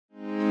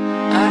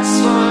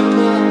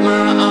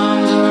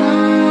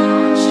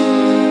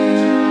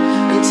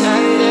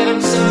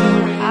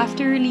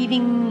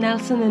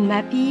Nelson and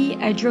Mappy,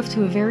 I drove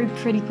to a very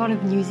pretty part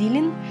of New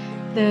Zealand,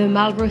 the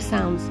Marlborough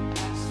Sounds.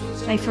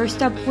 My first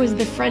stop was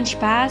the French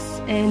Pass,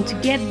 and to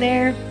get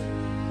there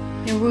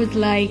was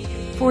like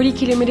 40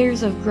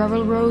 kilometers of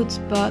gravel roads,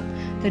 but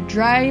the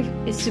drive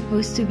is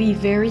supposed to be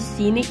very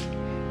scenic,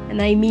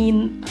 and I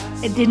mean,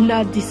 it did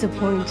not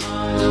disappoint.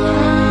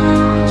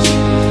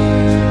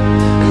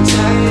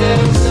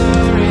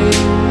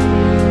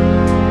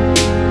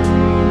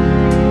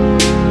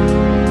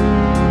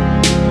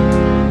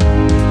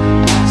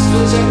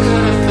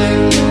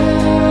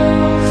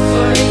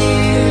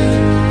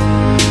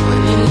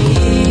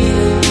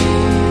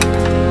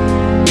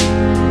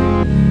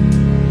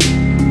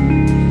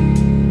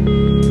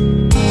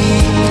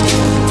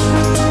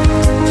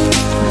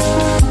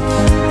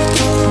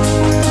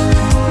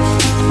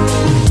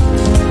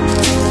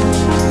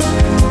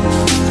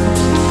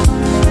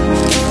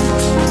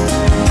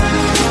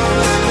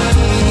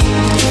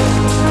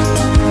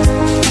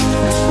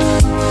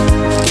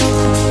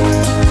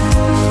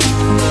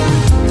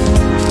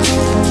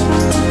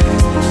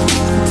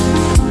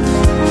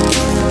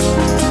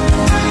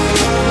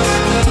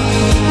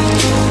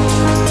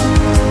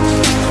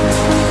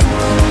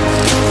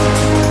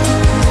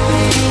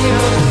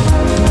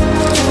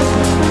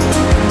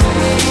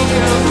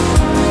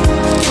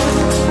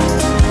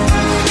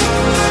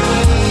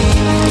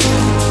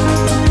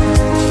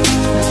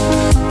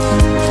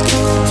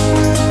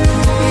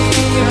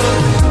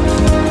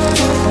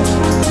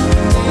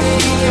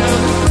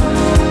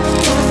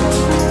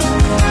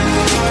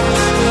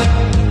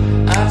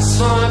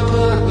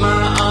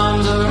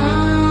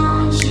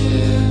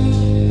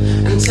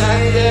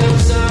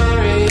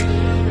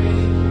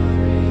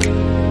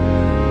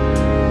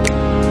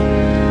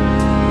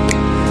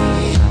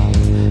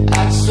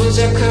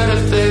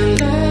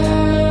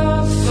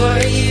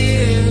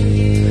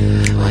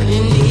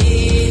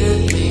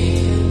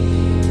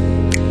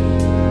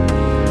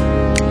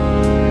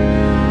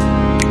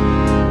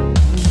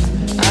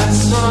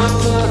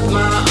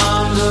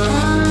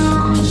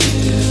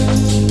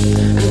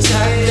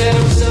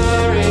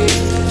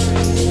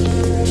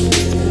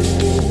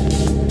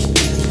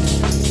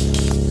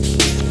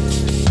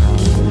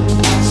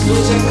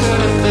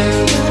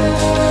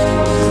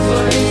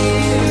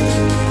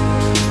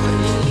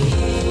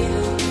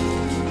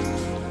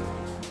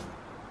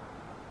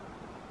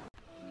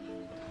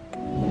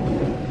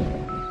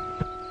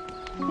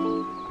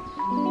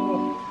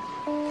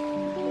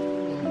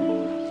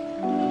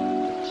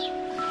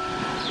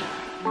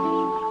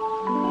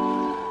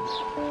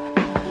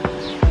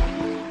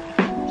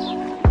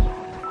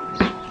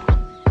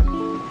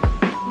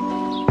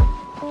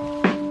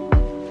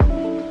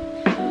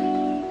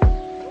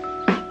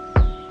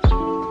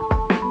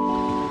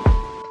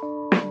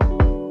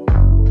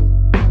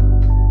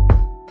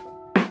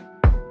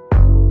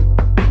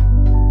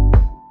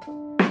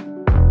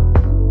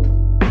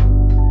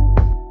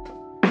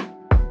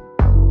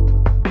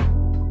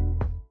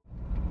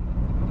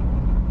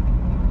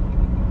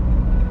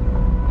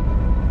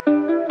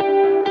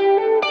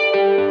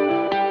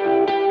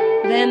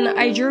 Then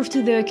I drove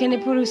to the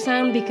Marlborough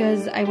Sound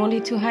because I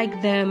wanted to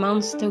hike the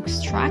Mount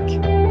Stokes track.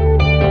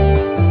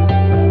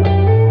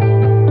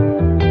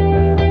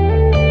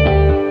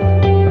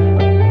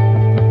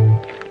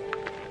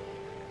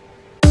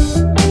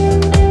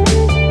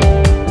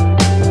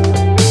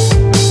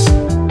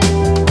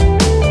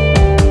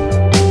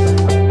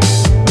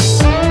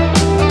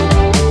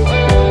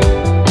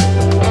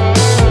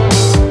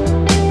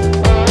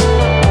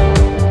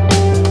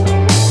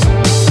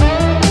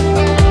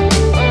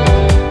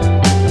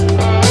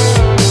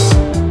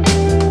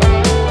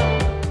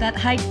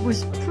 Hike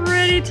was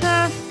pretty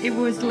tough. It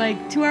was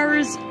like 2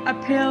 hours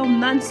uphill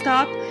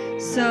non-stop,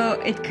 so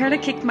it kind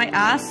of kicked my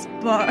ass,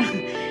 but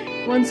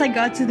once I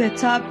got to the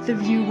top, the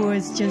view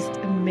was just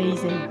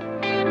amazing.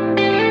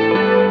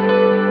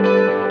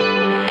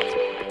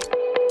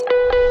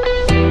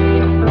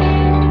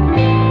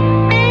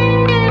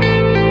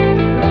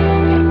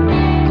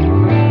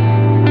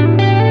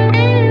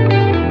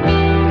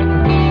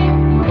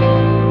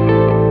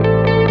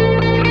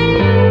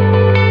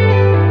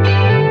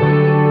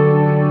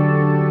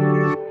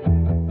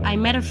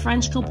 A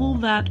French couple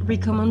that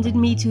recommended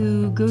me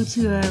to go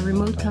to a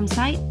remote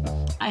campsite.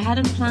 I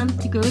hadn't planned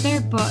to go there,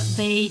 but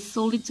they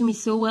sold it to me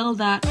so well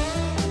that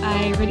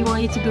I really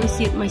wanted to go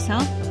see it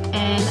myself,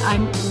 and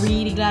I'm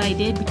really glad I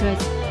did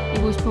because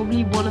it was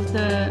probably one of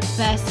the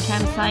best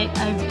campsites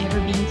I've ever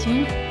been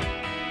to.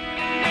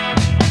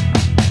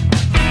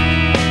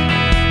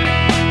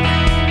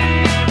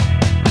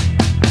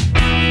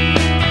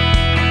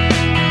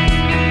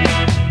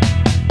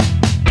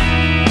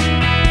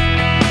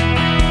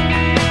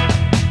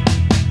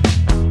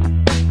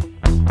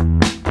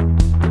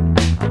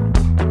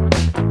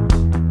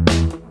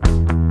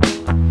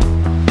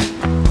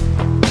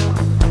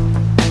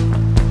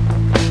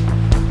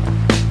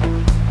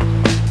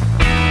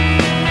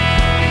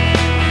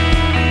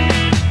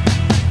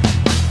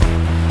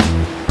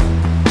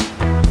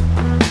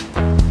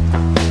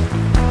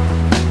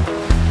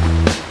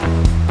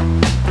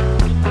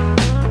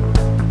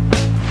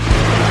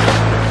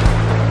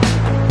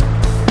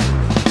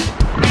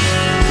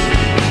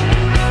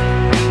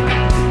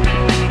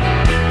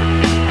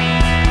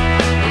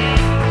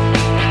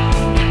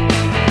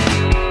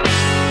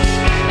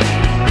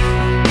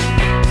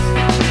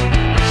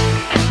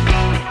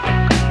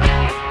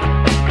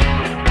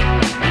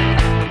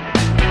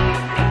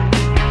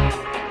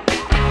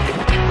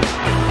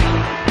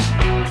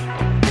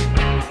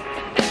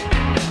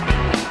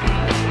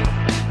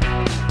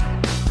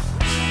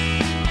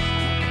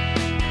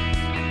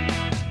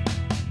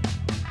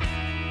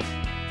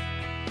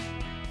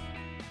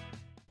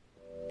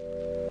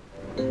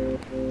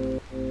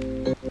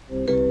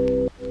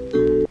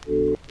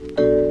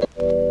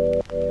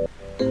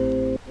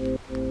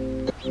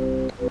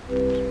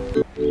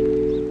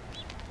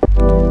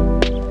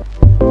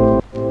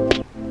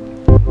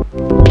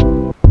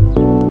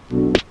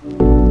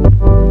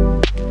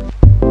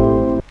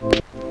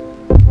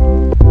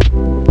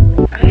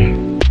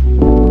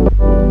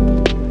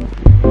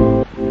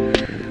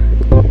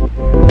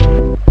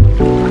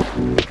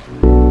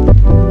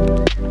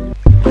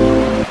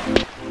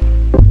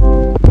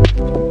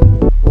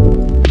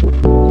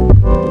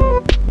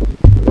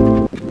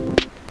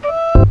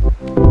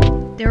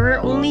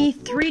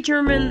 3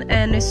 German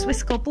and a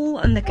Swiss couple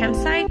on the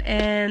campsite,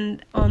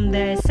 and on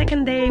the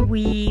second day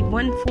we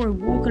went for a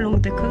walk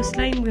along the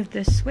coastline with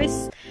the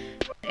Swiss.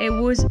 It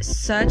was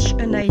such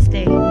a nice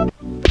day.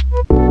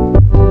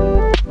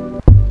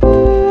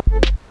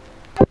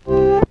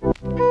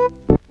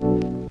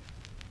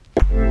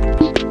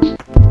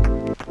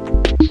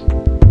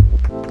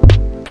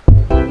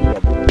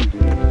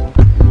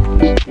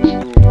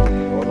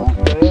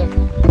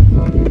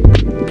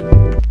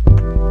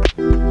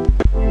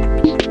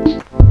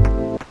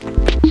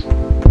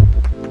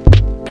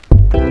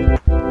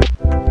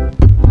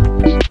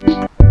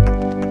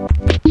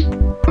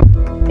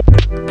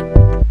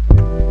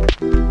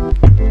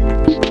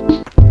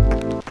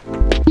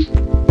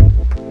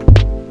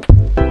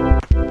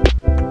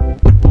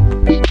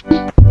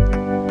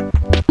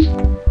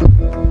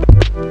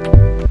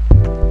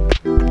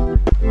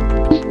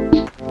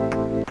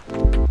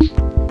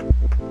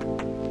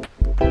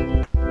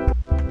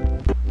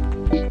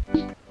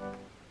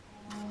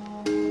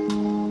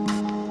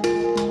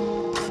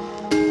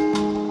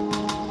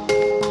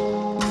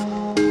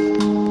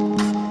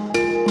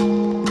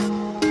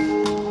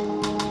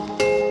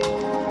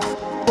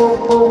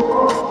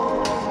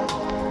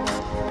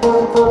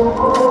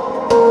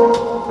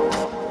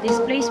 This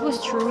place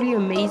was truly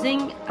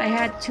amazing. I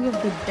had 2 of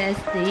the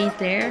best days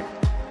there.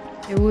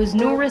 There was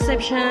no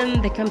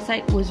reception, the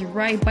campsite was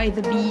right by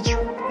the beach,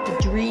 the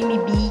Dreamy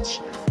beach,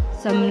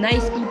 some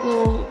nice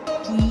people,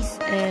 peace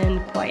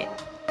and quiet.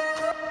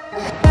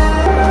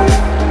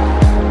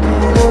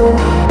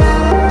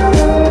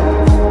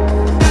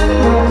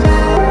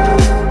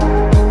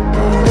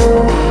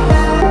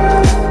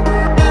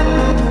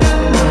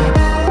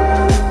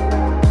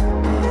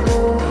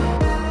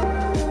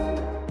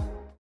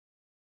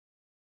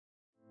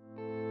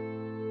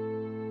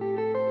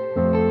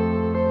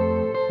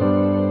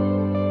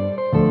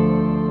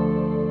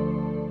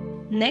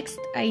 Next,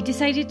 I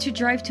decided to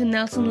drive to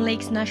Nelson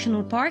Lakes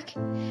National Park.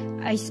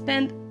 I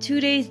spent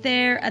 2 days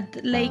there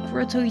at Lake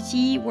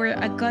Rotoiti, where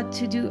I got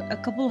to do a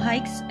couple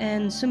hikes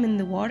and swim in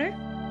the water.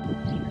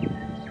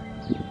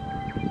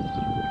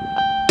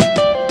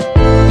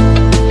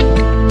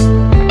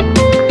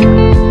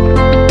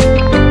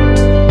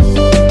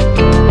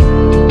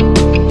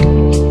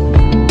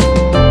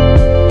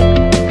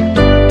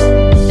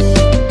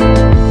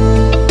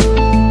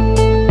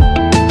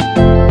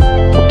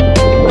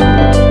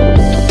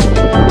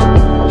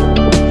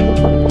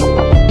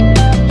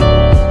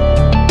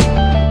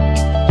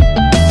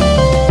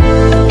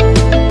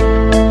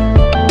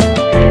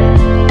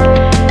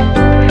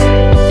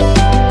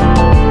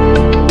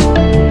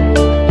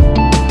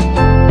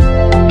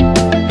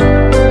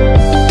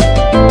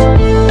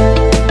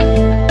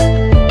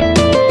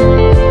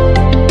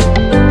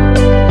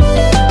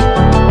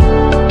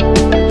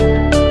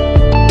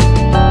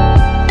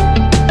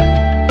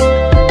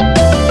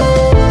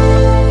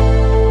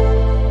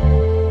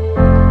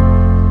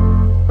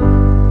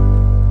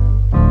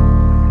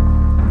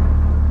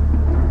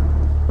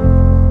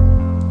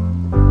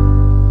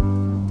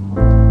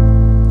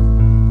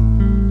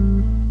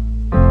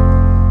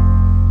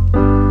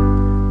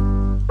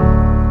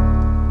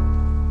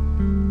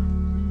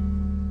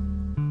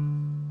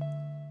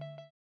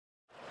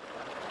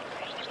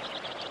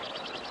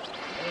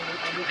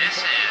 This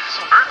is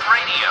Earth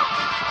Radio.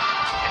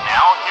 And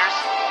now here's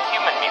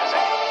human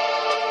music.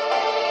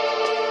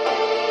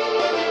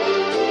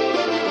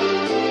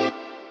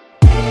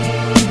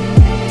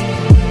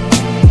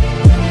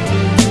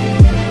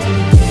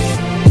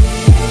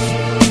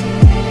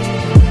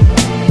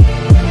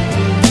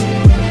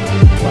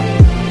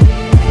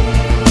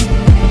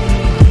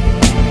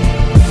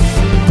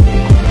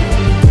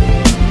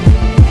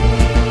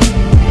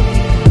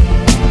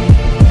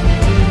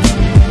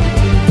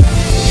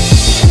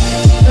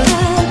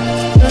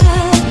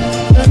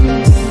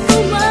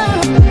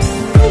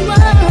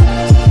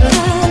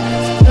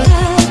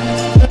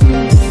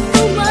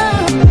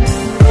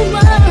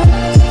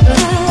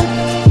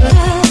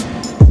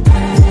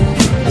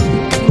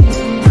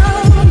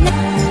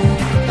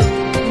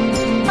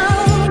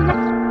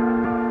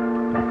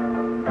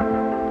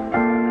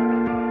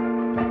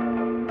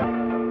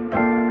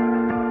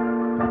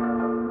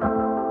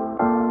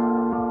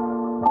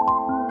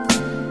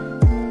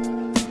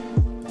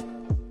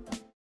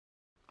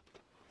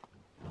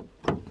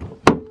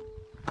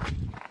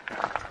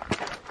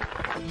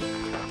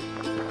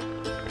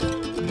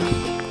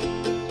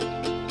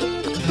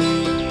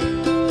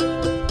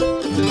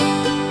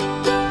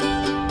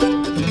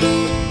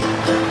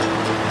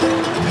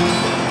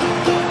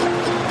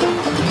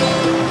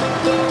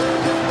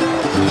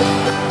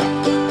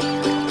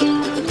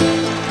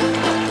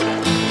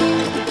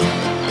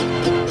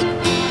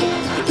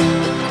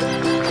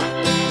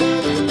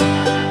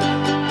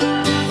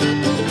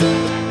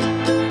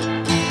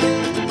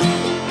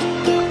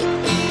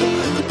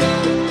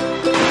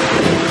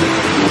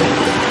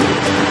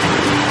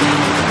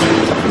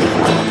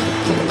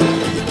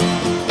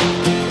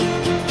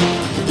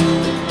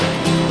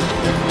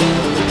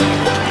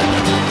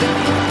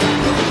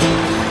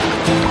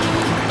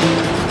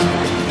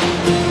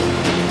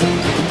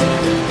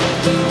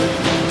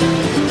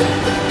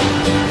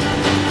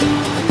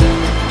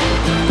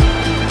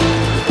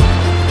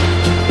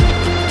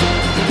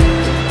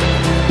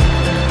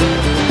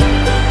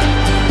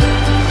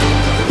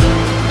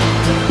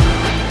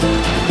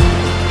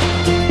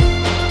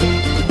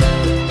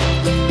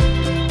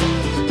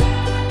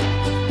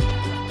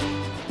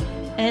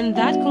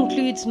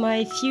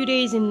 my few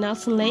days in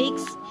Nelson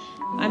Lakes.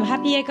 I'm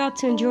happy I got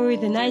to enjoy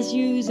the nice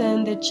views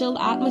and the chilled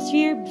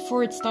atmosphere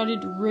before it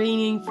started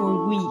raining for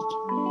a week.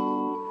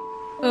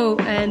 Oh,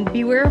 and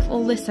beware of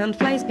all the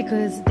sandflies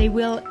because they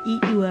will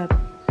eat you up.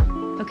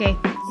 Okay,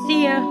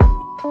 see ya!